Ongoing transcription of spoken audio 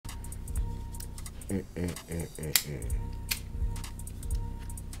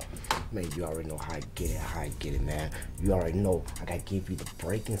Man, you already know how I get it, man. You already know I gotta give you the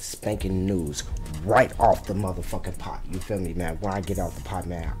breaking, spanking news right off the motherfucking pot. You feel me, man? When I get off the pot,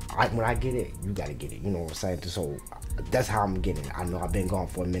 man, when I get it, you gotta get it. You know what I'm saying? So that's how I'm getting it. I know I've been gone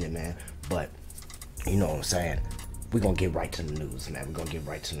for a minute, man, but you know what I'm saying? We're gonna get right to the news, man. We're gonna get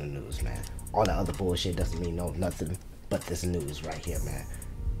right to the news, man. All that other bullshit doesn't mean nothing but this news right here, man.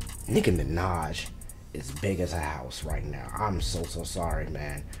 Nicki Minaj is big as a house right now. I'm so sorry,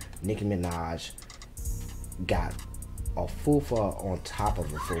 man. Nicki Minaj got a fufa on top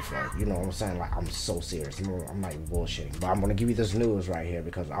of a fufa. You know what I'm saying? Like, I'm so serious. I'm like bullshitting. But I'm going to give you this news right here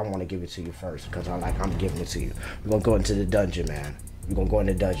because I want to give it to you first. Because I'm giving it to you. We're going to go into the dungeon, man. We're going to go in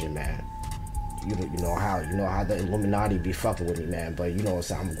the dungeon, man. You know how the Illuminati be fucking with me, man. But you know what I'm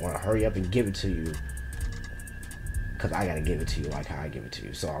saying? I'm going to hurry up and give it to you. Because I got to give it to you like how I give it to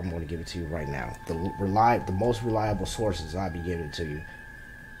you. So I'm going to give it to you right now. The most reliable sources I be giving it to you.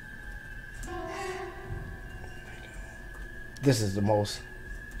 This is the most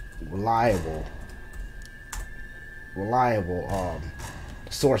reliable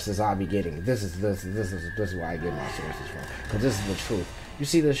sources I'll be getting. This is where I get my sources from. Cause this is the truth. You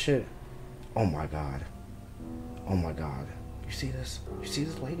see this shit? Oh my god. Oh my god. You see this? You see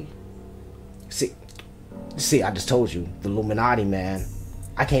this lady? See, I just told you, the Illuminati, man.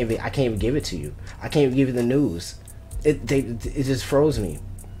 I can't even give it to you. I can't even give you the news. It just froze me.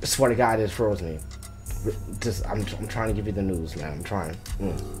 I swear to God, it just froze me. I'm trying to give you the news, man. I'm trying.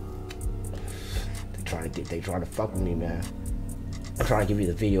 They trying to fuck with me, man. I'm trying to give you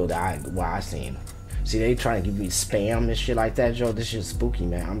the video that I seen. See, they trying to give me spam and shit like that, Joe. This shit's spooky,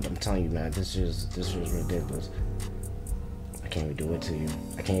 man. I'm telling you, man. This is ridiculous. I can't even do it to you.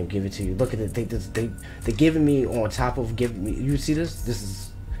 I can't even give it to you. Look at it. They giving me on top of giving me. You see this? This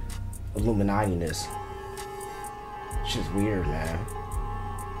is Illuminati-ness. Shit's weird, man.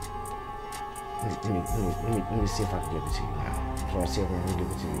 Let me see if I can give it to you now. I'm trying to see if I can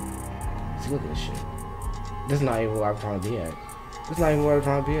give it to you. See, look at this shit. This is not even where I'm trying to be at. This is not even where I'm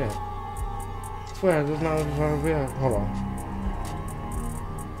trying to be at. I swear, this is not where I'm trying to be at. Hold on.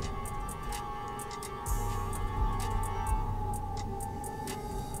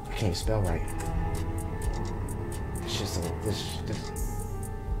 I can't spell right. It's just this.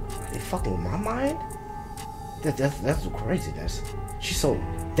 Are they fucking with my mind? That's craziness. She's so.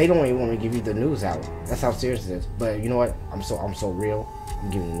 They don't even want to give you the news out. That's how serious it is. But you know what? I'm so real. I'm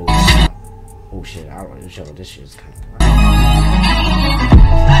giving the news out. Oh shit! I don't know. Show this shit is kind of.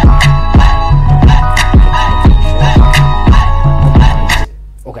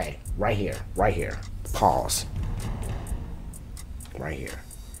 Okay, right here. Pause. Right here.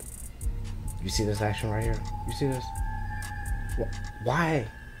 You see this action right here? You see this? Why?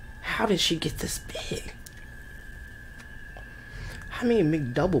 How did she get this big? How many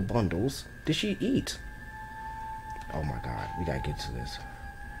McDouble bundles did she eat? Oh my god, we gotta get to this.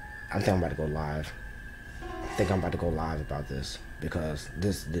 I think I'm about to go live. About this because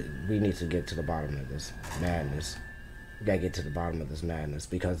we need to get to the bottom of this madness. We gotta get to the bottom of this madness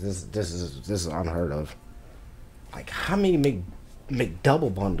because this is unheard of. Like, how many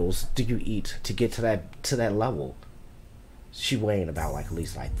McDouble bundles do you eat to get to that level? She weighing about like at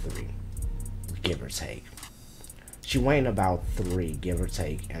least like 3, give or take. She weighing about 3, give or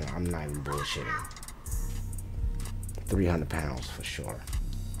take, and I'm not even bullshitting. 300 pounds for sure.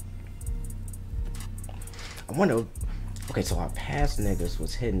 I wonder, okay, so our past niggas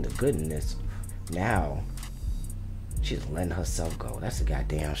was hitting the goodness. Now, she's letting herself go. That's a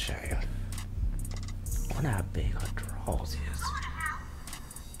goddamn shame. I wonder how big her drawers is.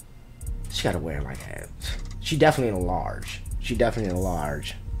 She gotta wear like a, she definitely in a large.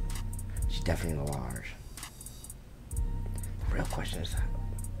 The real question is,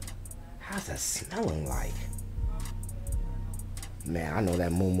 how's that smelling like? Man, I know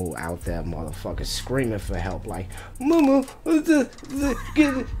that Moo out there, motherfucker, screaming for help, like, Moo,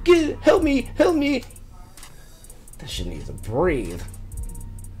 get, help me. That shit needs to breathe.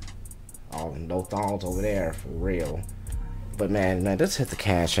 Oh, no thongs over there, for real. But man, let's hit the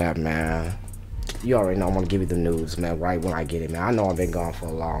Cash App, man. You already know I'm gonna give you the news, man, right when I get it, man. I know I've been gone for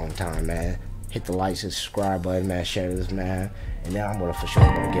a long time, man. Hit the like, subscribe button, man, share this, man. And then I'm gonna for sure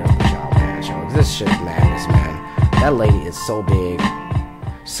gonna get up with y'all, man. Yo, this shit is madness, man. That lady is so big.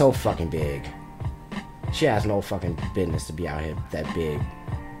 So fucking big. She has no fucking business to be out here that big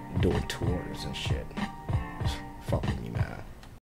doing tours and shit. Fuck with me.